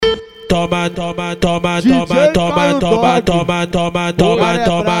toma, toma, toma, toma, toma, toma, toma, toma, toma,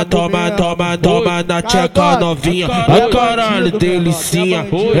 toma, toma, toma, toma na tcheca novinha. Ai caralho, delicinha,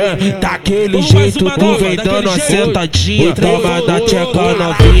 daquele jeito tu vem dando uma sentadinha. Toma na tcheca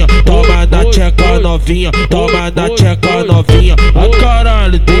novinha, toma na tcheca novinha, toma na tcheca novinha. Ai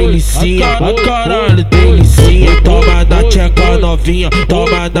caralho, delicinha, ai caralho, delicinha. Toma na tcheca novinha,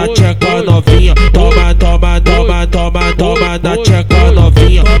 toma na tcheca novinha, toma, toma, toma, toma, toma na tcheca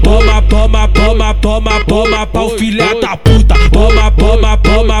novinha. Toma, toma, toma, toma, toma, pau filha da puta. Toma, toma,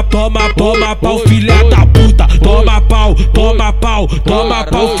 toma, toma, toma, pau filha da puta. Toma pau, toma pau, toma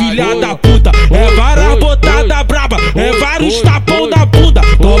pau filha da puta. É vara botada braba, é vários tapão na bunda.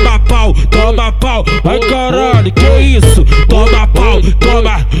 Toma pau, toma pau, ai caralho, que isso? Toma pau,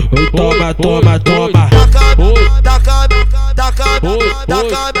 toma, toma, toma, toma.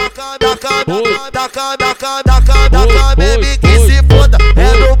 Baby que se foda,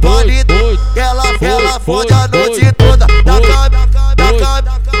 é no baile ela fode a noite toda.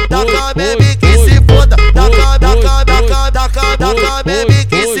 Baby que se foda, baby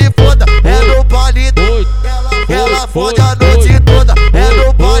que se foda, é no baile ela fode a noite toda. É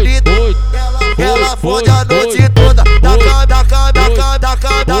no baile ela fode a noite toda.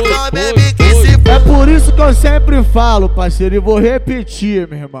 Baby que se foda. É por isso que eu sempre falo, parceiro, e vou repetir,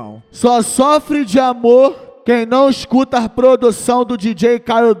 meu irmão. Só sofre de amor quem não escuta a produção do DJ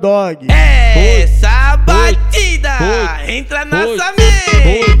Caaio Doog. Essa batida entra na nossa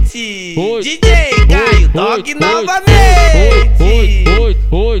mente. DJ Caaio Doog novamente.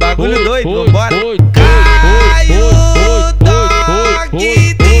 Bagulho doido, vambora. Caaio Doog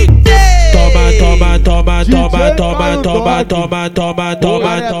DJ. Toma, toma, toma, toma, toma, toma, toma, toma,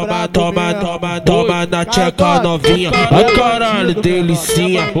 toma, toma, toma, toma na tcheca novinha. Ai caralho,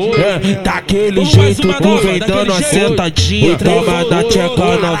 delicinha, daquele jeito tu vem dando uma sentadinha. Toma na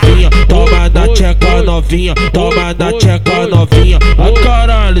tcheca novinha, toma na tcheca novinha, toma na tcheca novinha. Ai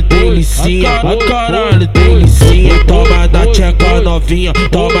caralho, delicinha, ai caralho, delicinha. Toma na tcheca novinha,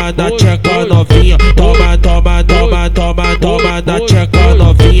 toma na tcheca novinha, toma, toma, toma, toma, toma na tcheca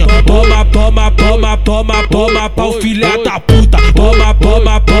novinha. Toma, toma, toma, toma, toma, pau filha da puta. Toma,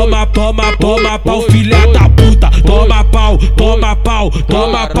 toma, toma, toma, toma, pau filha da puta. Toma pau, toma pau,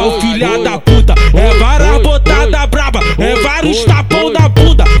 toma pau filha da puta. É vara botada braba, é vários tapão na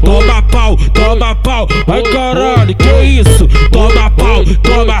bunda. Toma pau, ai caralho, que isso? Toma pau,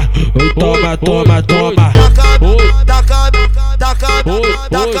 toma, toma, toma, toma.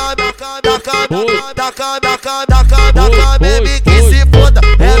 Baby que se foda,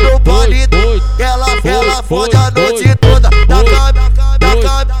 é no baile ela fode a noite toda.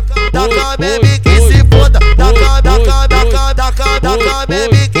 Baby que se foda,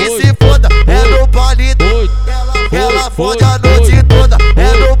 baby que se foda, é no baile ela fode a noite toda.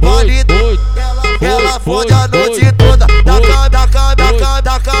 É no baile ela fode a noite toda.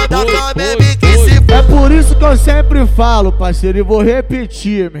 Baby que se foda. É por isso que eu sempre falo, parceiro, e vou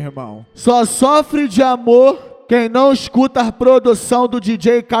repetir, meu irmão. Só sofre de amor quem não escuta a produção do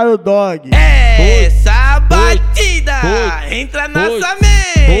DJ Caaio Doog. Essa batida entra na nossa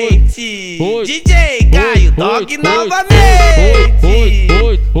mente. DJ Caaio Doog novamente.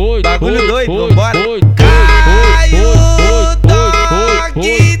 Bagulho doido, vambora.